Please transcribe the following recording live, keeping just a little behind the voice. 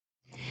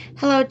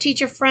Hello,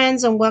 teacher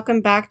friends, and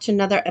welcome back to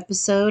another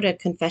episode of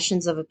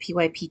Confessions of a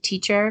PYP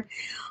Teacher.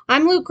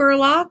 I'm Lou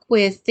Gerlach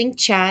with Think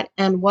Chat,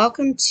 and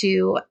welcome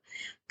to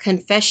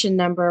confession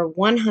number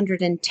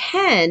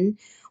 110,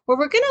 where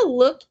we're going to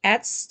look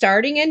at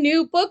starting a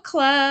new book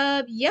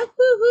club.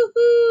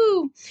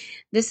 Yahoo!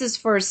 This is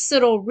for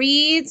Siddle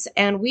Reads,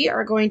 and we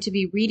are going to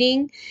be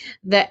reading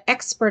The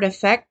Expert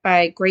Effect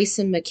by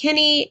Grayson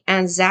McKinney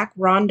and Zach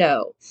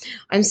Rondo.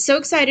 I'm so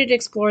excited to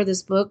explore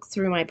this book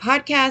through my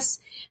podcast,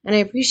 and I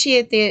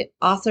appreciate the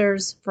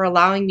authors for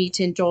allowing me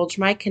to indulge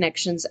my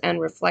connections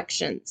and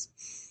reflections.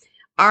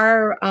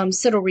 Our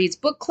Siddle Reads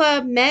book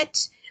club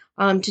met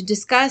to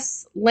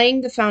discuss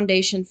laying the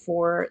foundation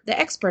for the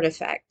expert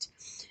effect.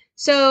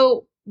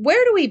 So,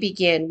 where do we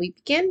begin? We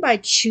begin by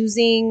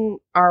choosing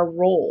our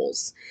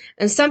roles.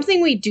 And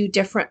something we do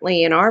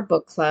differently in our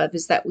book club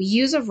is that we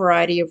use a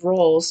variety of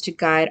roles to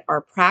guide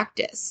our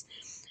practice.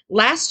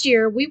 Last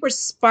year, we were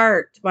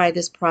sparked by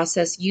this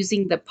process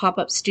using the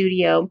Pop-Up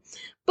Studio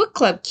book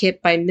club kit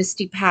by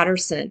Misty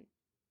Patterson.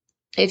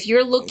 If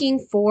you're looking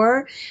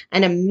for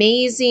an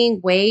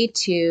amazing way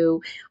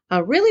to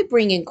really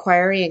bring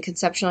inquiry and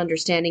conceptual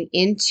understanding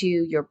into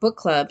your book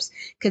clubs,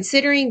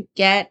 considering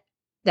get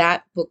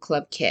that book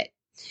club kit.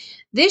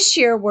 This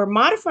year, we're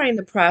modifying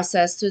the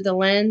process through the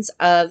lens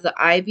of the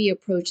IB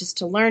Approaches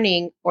to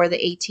Learning, or the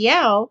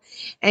ATL,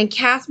 and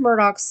Kath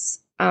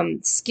Murdoch's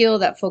skill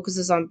that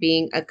focuses on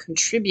being a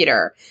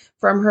contributor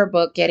from her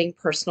book, Getting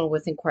Personal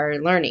with Inquiry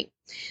Learning.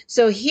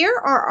 So here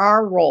are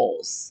our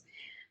roles.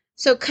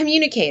 So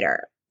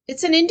communicator,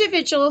 it's an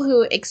individual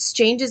who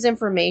exchanges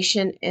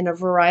information in a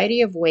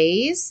variety of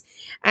ways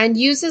and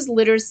uses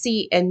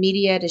literacy and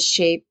media to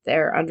shape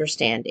their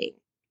understanding.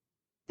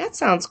 That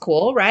sounds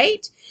cool,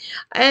 right?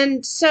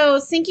 And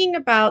so thinking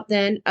about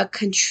then a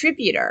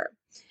contributor,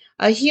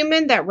 a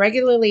human that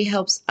regularly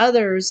helps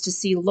others to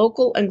see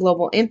local and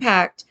global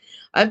impact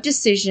of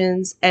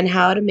decisions and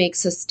how to make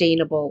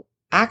sustainable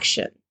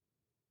action.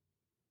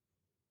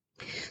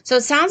 So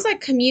it sounds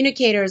like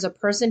communicator is a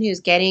person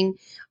who's getting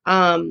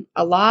a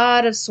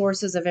lot of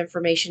sources of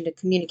information to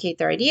communicate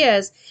their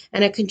ideas,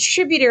 and a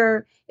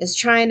contributor is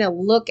trying to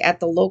look at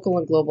the local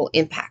and global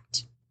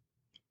impact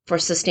for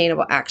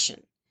sustainable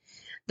action.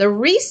 The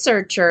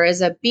researcher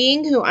is a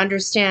being who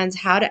understands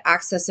how to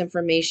access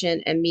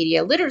information and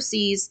media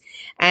literacies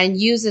and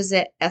uses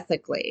it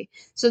ethically.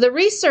 So the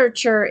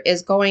researcher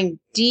is going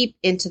deep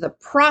into the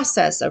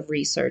process of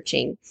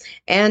researching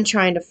and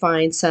trying to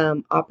find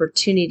some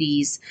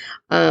opportunities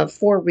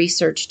for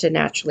research to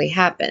naturally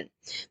happen.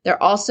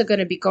 They're also going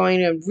to be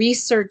going and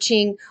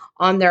researching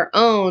on their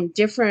own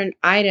different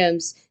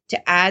items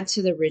to add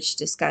to the rich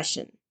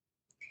discussion.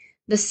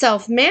 The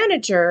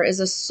self-manager is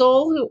a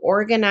soul who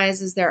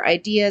organizes their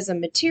ideas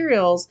and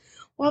materials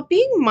while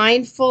being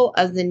mindful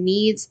of the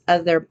needs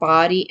of their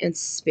body and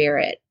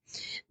spirit.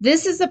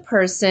 This is a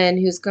person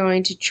who's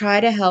going to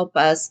try to help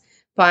us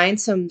find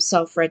some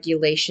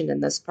self-regulation in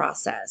this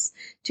process,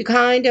 to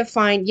kind of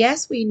find,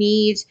 yes, we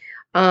need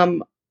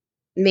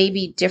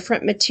maybe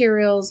different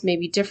materials,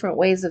 maybe different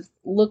ways of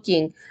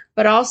looking,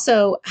 but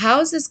also how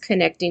is this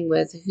connecting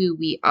with who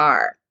we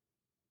are?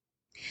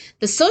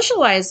 The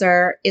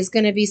socializer is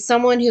going to be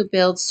someone who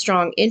builds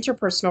strong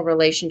interpersonal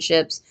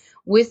relationships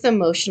with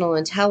emotional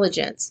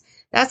intelligence.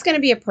 That's going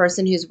to be a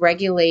person who's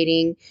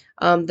regulating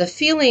the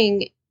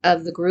feeling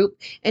of the group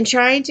and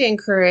trying to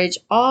encourage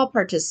all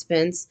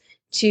participants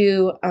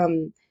to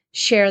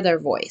share their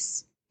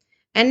voice.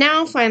 And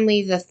now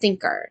finally, the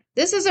thinker.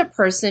 This is a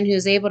person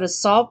who's able to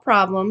solve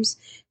problems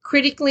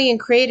critically and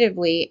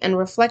creatively and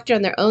reflect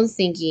on their own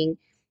thinking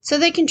so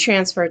they can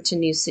transfer it to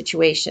new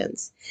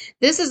situations.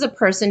 This is a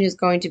person who's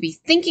going to be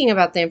thinking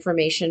about the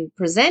information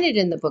presented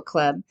in the book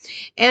club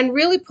and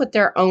really put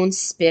their own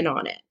spin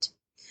on it.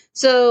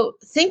 So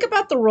think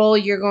about the role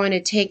you're going to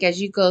take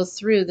as you go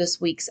through this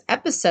week's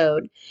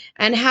episode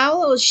and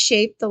how it will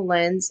shape the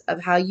lens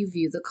of how you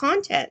view the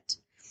content.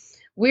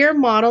 We're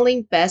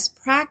modeling best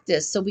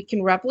practice so we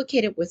can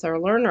replicate it with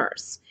our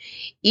learners.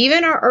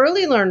 Even our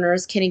early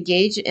learners can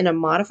engage in a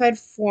modified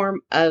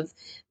form of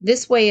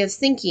this way of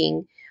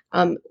thinking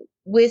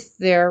with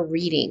their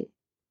reading.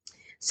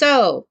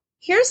 So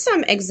here's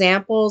some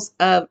examples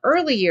of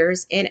early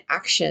years in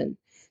action.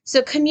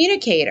 So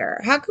communicator,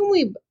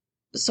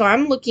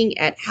 I'm looking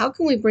at how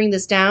can we bring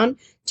this down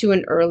to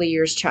an early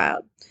years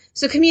child.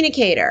 So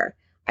communicator,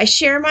 I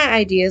share my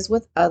ideas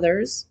with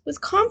others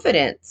with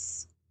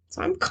confidence.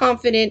 So I'm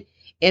confident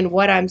in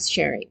what I'm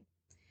sharing.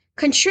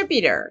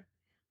 Contributor,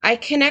 I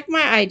connect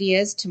my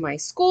ideas to my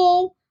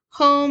school,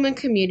 home, and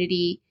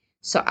community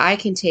so I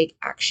can take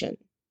action.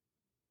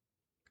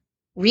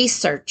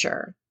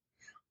 Researcher,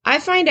 I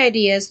find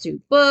ideas through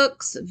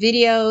books,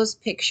 videos,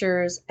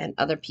 pictures, and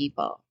other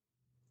people.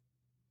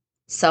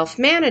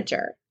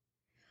 Self-manager,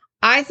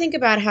 I think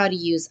about how to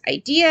use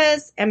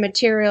ideas and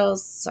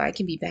materials so I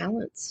can be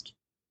balanced.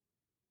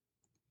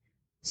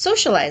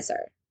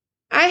 Socializer,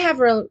 I have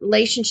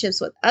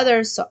relationships with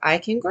others so I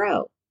can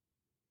grow.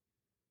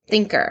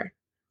 Thinker,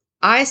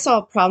 I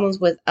solve problems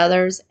with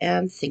others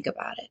and think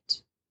about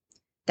it.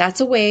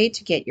 That's a way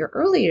to get your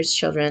early years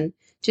children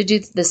to do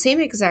the same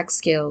exact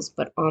skills,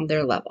 but on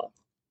their level.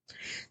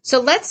 So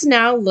let's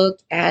now look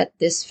at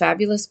this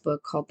fabulous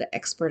book called The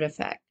Expert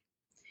Effect.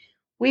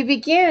 We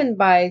begin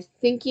by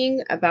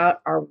thinking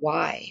about our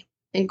why.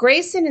 And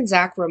Grayson and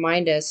Zach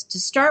remind us to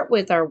start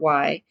with our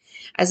why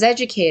as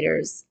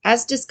educators,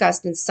 as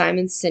discussed in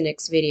Simon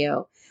Sinek's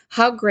video,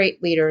 How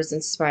Great Leaders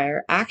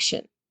Inspire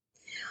Action.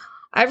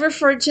 I've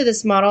referred to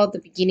this model at the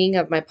beginning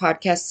of my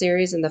podcast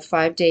series in the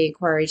 5-Day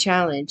Inquiry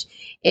Challenge,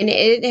 and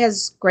it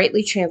has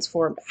greatly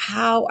transformed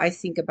how I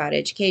think about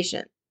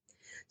education.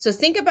 So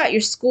think about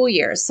your school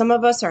year. Some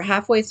of us are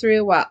halfway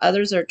through while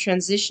others are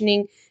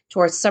transitioning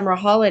towards summer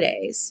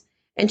holidays.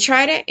 And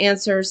try to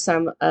answer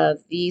some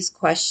of these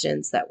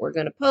questions that we're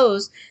going to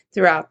pose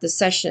throughout the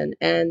session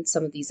and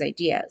some of these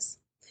ideas.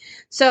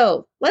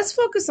 So let's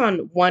focus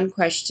on one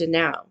question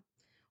now.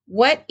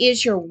 What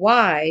is your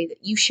why that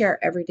you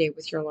share every day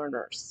with your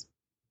learners?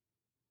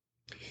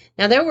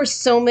 Now, there were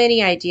so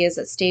many ideas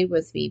that stayed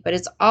with me, but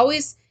it's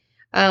always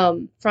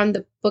from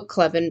the book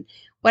club. And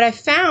what I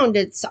found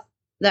is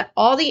that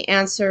all the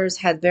answers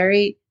had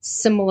very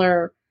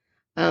similar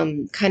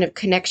kind of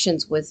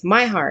connections with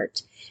my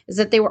heart, is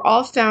that they were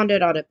all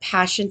founded on a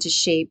passion to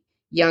shape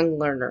young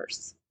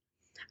learners.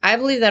 I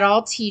believe that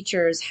all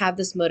teachers have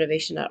this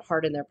motivation at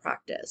heart in their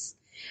practice.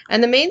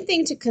 And the main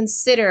thing to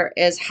consider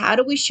is, how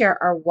do we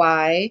share our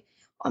why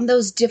on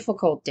those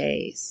difficult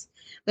days?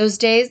 Those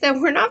days that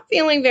we're not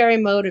feeling very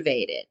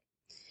motivated.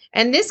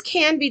 And this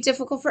can be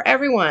difficult for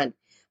everyone,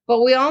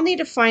 but we all need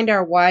to find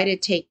our why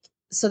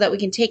so that we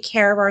can take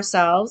care of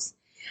ourselves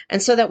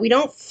and so that we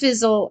don't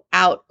fizzle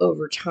out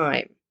over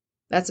time.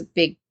 That's a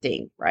big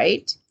thing,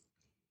 right?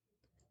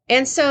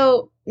 And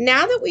so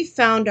now that we've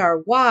found our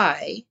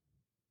why,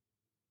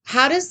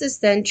 how does this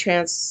then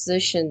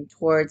transition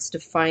towards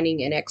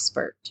defining an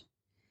expert?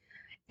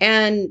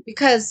 And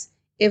because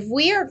if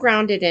we are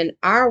grounded in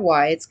our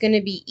why, it's going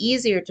to be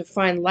easier to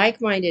find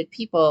like-minded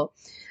people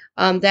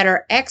that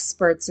are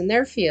experts in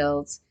their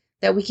fields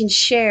that we can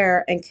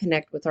share and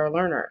connect with our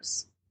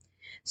learners.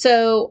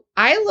 So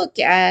I look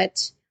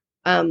at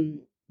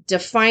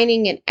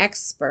defining an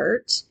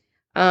expert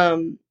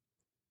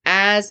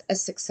as a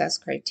success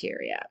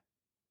criteria.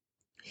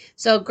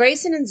 So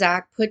Grayson and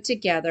Zach put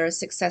together a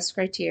success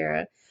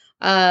criteria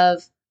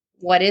of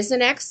what is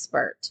an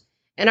expert.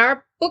 And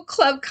our book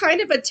club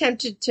kind of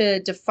attempted to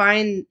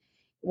define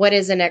what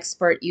is an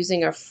expert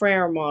using a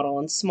FRAIR model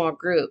in small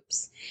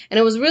groups. And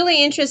it was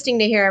really interesting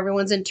to hear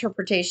everyone's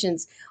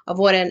interpretations of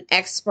what an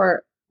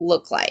expert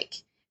look like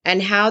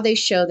and how they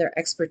show their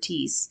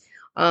expertise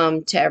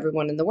to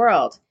everyone in the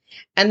world.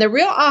 And the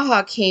real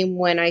aha came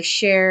when I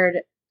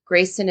shared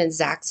Grayson and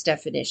Zach's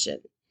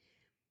definition.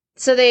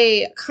 So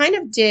they kind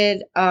of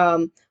did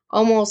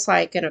almost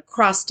like an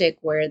acrostic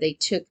where they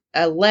took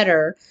a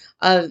letter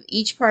of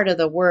each part of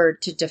the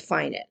word to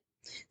define it.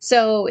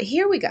 So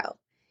here we go.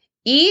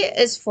 E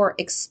is for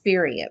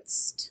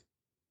experienced.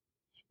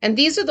 And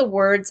these are the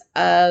words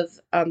of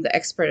the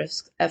expert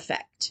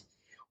effect.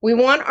 We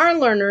want our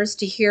learners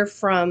to hear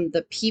from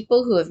the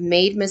people who have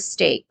made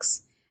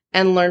mistakes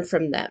and learn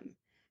from them,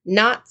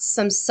 not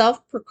some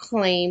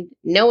self-proclaimed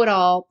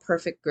know-it-all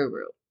perfect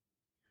guru.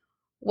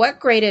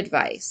 What great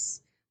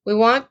advice. We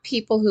want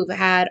people who've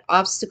had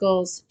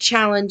obstacles,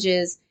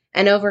 challenges,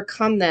 and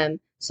overcome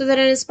them so that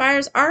it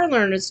inspires our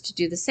learners to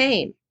do the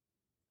same.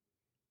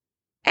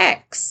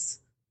 X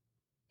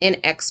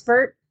in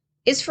expert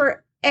is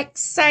for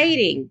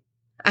exciting.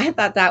 I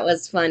thought that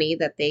was funny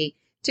that they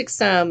took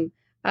some,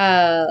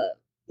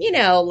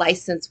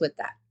 license with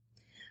that.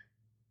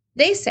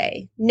 They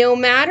say, no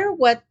matter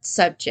what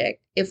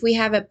subject, if we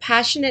have a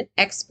passionate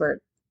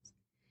expert,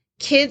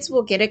 kids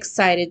will get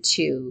excited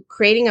too,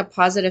 creating a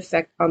positive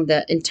effect on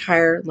the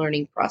entire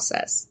learning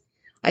process.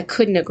 I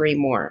couldn't agree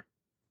more.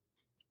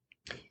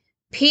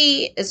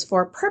 P is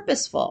for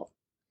purposeful.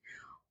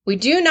 We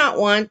do not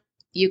want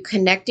you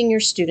connecting your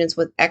students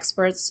with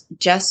experts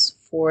just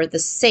for the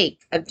sake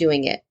of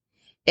doing it.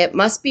 It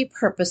must be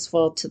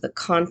purposeful to the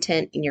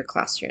content in your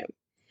classroom.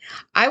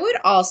 I would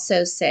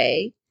also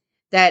say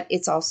that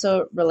it's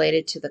also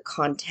related to the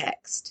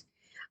context,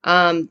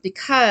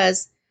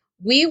 because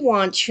we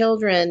want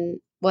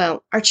children,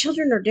 well, our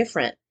children are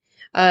different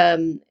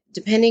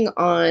depending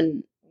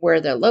on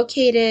where they're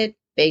located,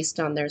 based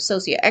on their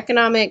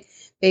socioeconomic,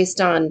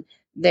 based on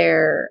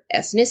their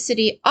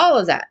ethnicity, all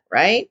of that,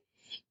 right?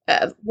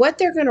 What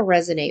they're going to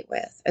resonate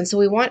with. And so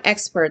we want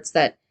experts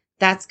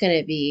that's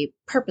going to be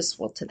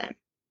purposeful to them.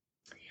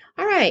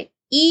 All right.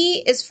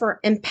 E is for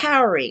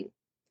empowering.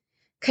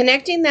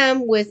 Connecting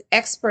them with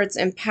experts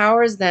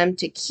empowers them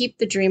to keep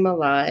the dream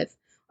alive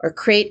or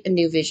create a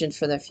new vision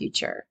for the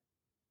future.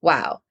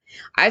 Wow.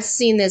 I've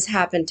seen this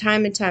happen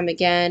time and time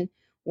again,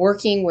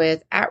 working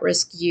with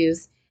at-risk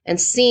youth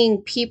and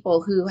seeing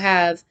people who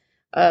have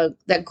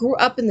that grew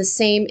up in the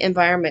same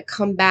environment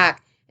come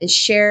back and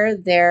share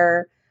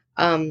their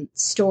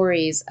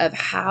stories of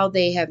how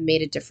they have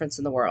made a difference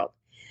in the world.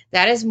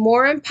 That is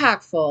more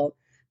impactful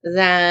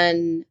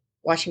than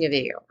watching a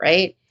video,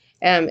 right?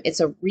 It's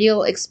a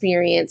real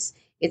experience.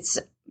 It's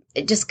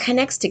It just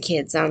connects to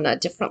kids on a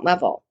different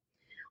level.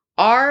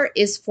 R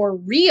is for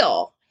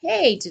real.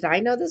 Hey, did I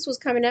know this was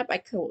coming up?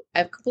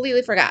 I've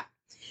completely forgot.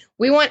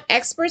 We want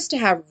experts to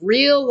have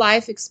real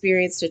life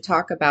experience to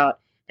talk about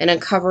and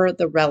uncover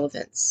the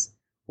relevance.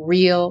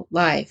 Real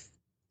life,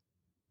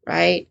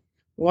 right?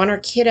 We want our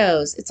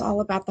kiddos, it's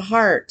all about the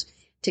heart,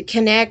 to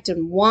connect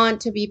and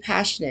want to be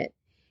passionate.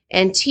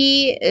 And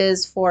T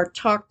is for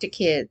talk to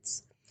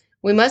kids.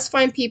 We must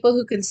find people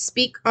who can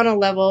speak on a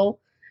level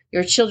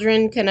your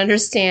children can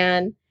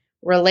understand,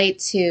 relate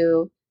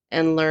to,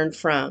 and learn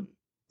from.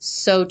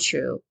 So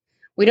true.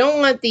 We don't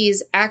want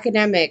these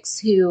academics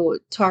who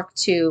talk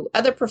to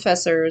other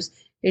professors,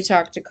 who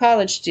talk to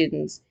college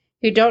students,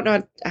 who don't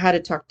know how to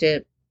talk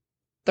to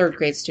third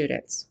grade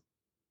students.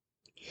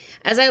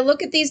 As I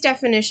look at these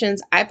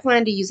definitions, I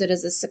plan to use it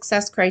as a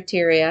success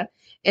criteria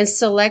in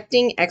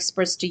selecting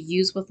experts to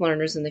use with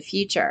learners in the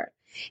future.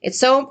 It's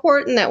so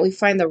important that we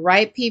find the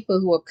right people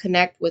who will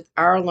connect with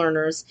our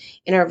learners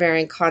in our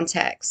varying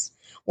contexts.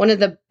 One of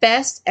the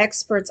best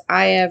experts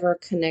I ever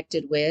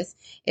connected with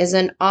is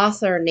an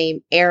author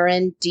named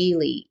Erin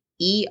Dealey,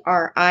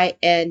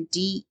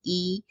 Erindealey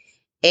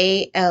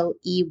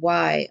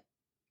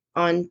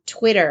on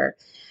Twitter.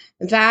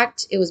 In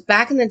fact, it was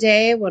back in the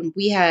day when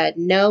we had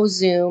no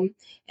Zoom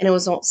and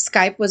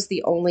Skype was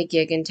the only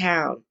gig in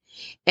town.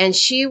 And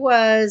it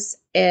was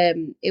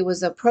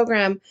a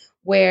program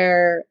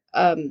where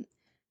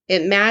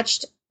it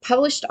matched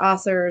published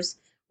authors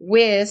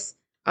with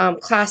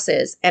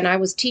classes. And I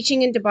was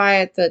teaching in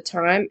Dubai at the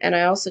time, and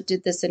I also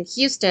did this in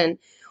Houston,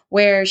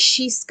 where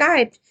she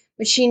Skyped,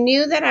 but she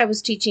knew that I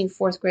was teaching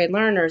fourth grade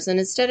learners. And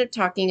instead of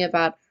talking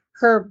about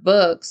her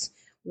books,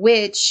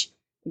 which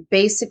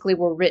basically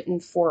were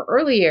written for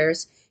early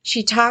years,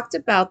 she talked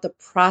about the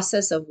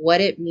process of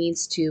what it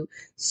means to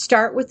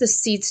start with a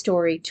seed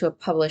story to a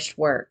published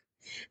work.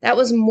 That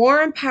was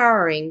more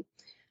empowering.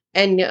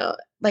 And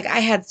like I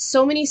had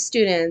so many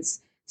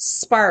students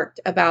sparked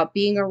about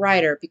being a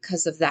writer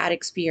because of that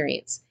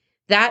experience.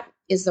 That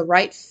is the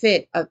right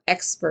fit of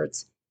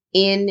experts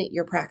in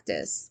your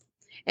practice.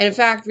 And in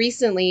fact,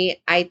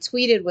 recently I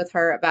tweeted with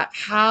her about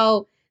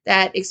how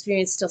that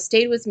experience still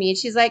stayed with me. And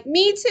she's like,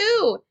 me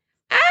too.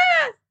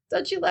 Ah,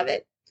 don't you love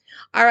it?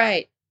 All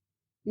right.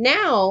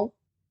 Now,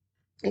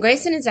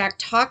 Grayson and Zach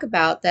talk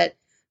about that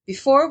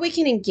before we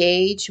can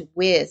engage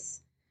with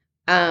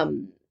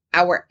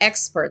our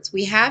experts,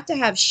 we have to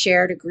have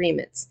shared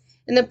agreements.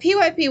 In the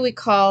PYP, we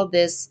call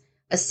this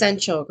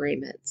essential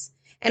agreements.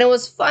 And it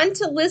was fun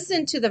to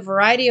listen to the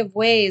variety of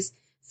ways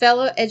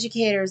fellow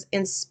educators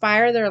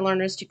inspire their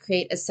learners to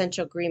create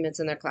essential agreements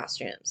in their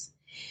classrooms.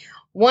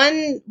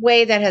 One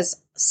way that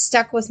has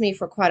stuck with me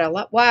for quite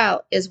a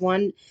while is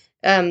one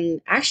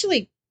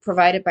actually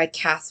provided by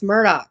Kath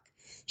Murdoch.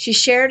 She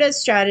shared a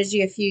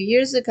strategy a few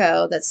years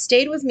ago that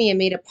stayed with me and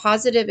made a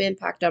positive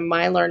impact on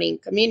my learning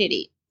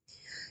community.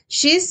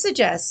 She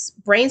suggests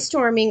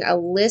brainstorming a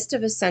list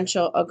of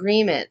essential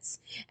agreements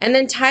and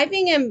then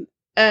typing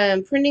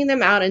and printing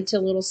them out into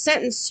little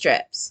sentence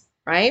strips,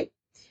 right?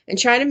 And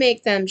trying to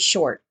make them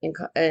short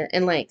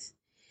in length.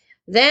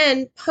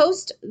 Then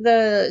post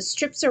the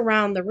strips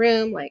around the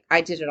room, like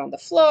I did it on the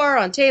floor,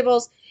 on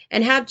tables,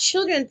 and have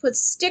children put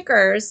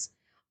stickers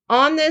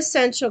on the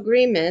essential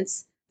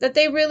agreements that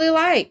they really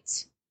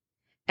liked.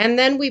 And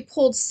then we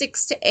pulled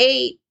 6 to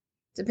 8,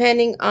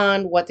 depending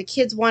on what the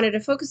kids wanted to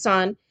focus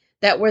on,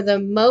 that were the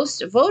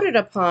most voted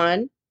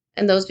upon,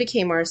 and those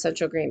became our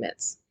essential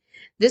agreements.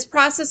 This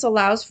process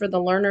allows for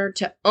the learner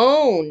to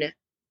own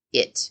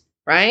it,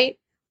 right?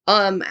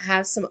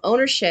 Have some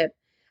ownership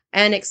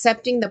and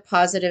accepting the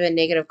positive and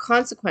negative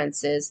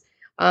consequences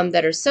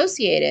that are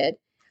associated,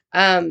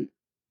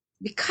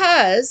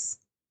 because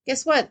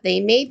guess what?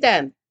 They made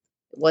them.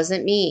 It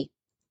wasn't me,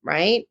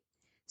 right?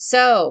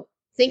 So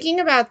thinking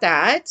about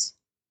that,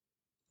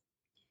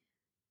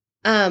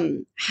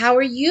 how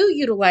are you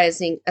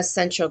utilizing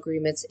essential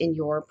agreements in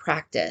your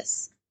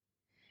practice?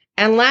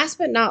 And last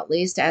but not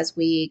least, as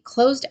we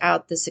closed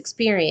out this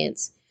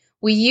experience,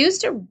 we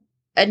used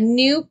a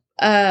new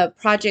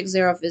Project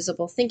Zero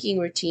Visible Thinking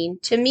routine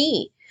to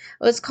me.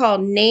 It was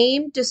called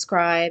Name,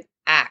 Describe,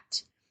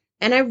 Act.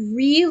 And I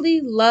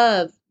really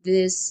love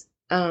this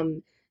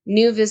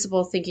new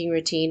visible thinking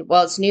routine.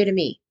 Well, it's new to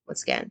me,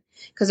 once again,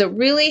 because it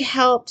really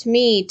helped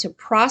me to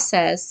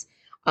process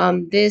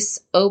this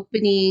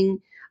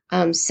opening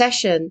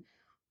session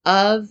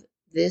of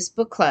this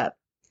book club.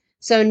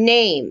 So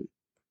name.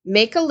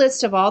 Make a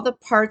list of all the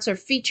parts or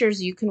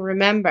features you can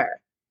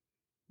remember.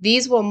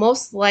 These will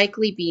most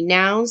likely be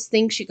nouns,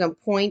 things you can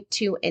point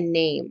to and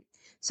name.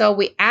 So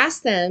we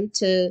ask them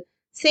to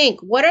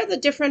think, what are the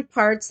different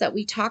parts that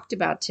we talked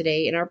about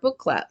today in our book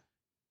club,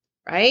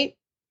 right?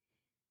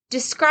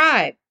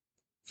 Describe.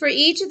 For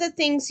each of the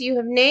things you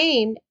have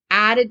named,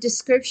 add a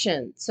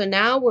description. So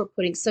now we're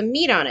putting some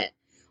meat on it.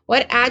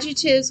 What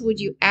adjectives would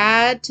you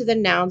add to the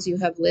nouns you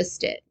have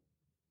listed?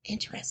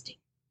 Interesting.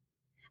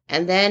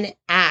 And then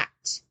act.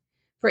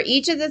 For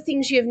each of the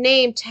things you have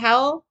named,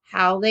 tell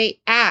how they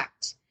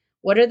act.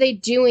 What are they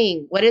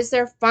doing? What is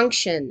their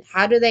function?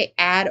 How do they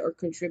add or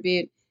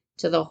contribute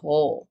to the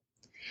whole.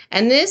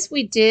 And this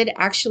we did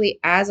actually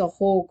as a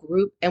whole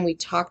group, and we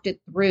talked it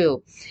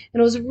through.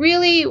 And it was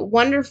really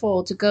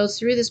wonderful to go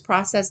through this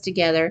process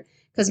together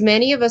because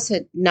many of us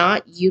had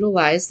not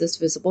utilized this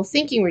visible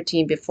thinking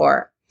routine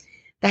before.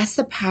 That's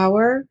the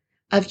power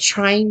of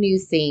trying new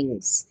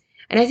things.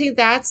 And I think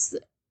that's,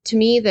 to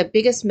me, the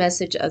biggest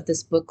message of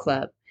this book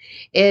club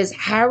is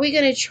how are we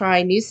going to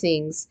try new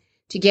things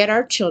to get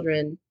our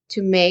children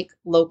to make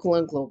local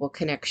and global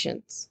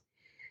connections?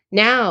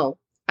 Now,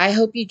 I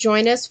hope you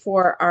join us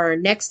for our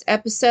next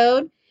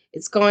episode.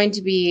 It's going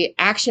to be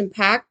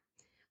action-packed.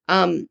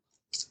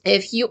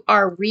 If you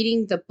are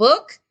reading the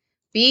book,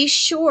 be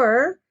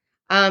sure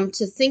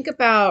to think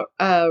about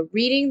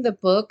reading the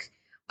book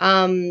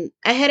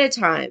ahead of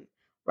time,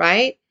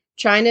 right?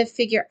 Trying to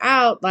figure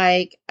out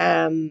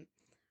and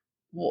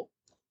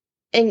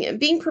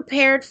being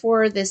prepared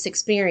for this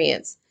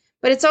experience.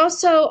 But it's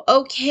also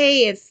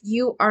okay if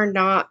you are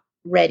not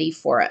ready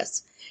for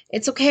us.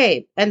 It's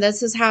okay. And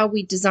this is how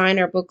we design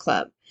our book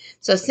club.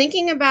 So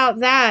thinking about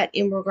that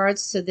in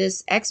regards to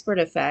this expert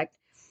effect,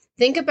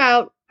 think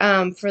about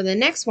for the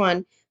next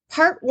one,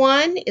 part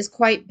 1 is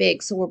quite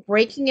big. So we're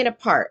breaking it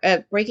apart,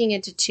 breaking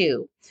into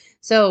 2.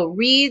 So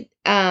read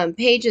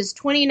pages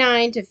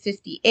 29 to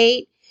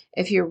 58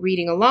 if you're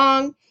reading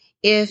along.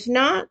 If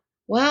not,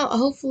 well,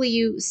 hopefully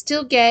you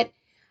still get,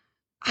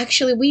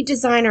 actually, we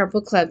design our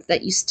book club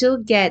that you still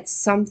get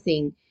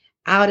something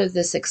out of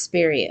this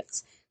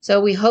experience. So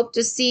we hope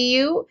to see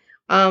you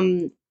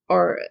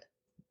or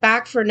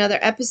back for another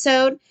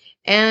episode.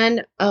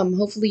 And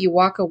hopefully you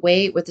walk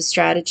away with a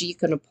strategy you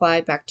can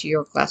apply back to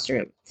your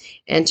classroom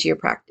and to your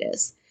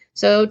practice.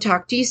 So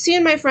talk to you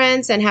soon, my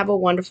friends, and have a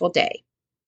wonderful day.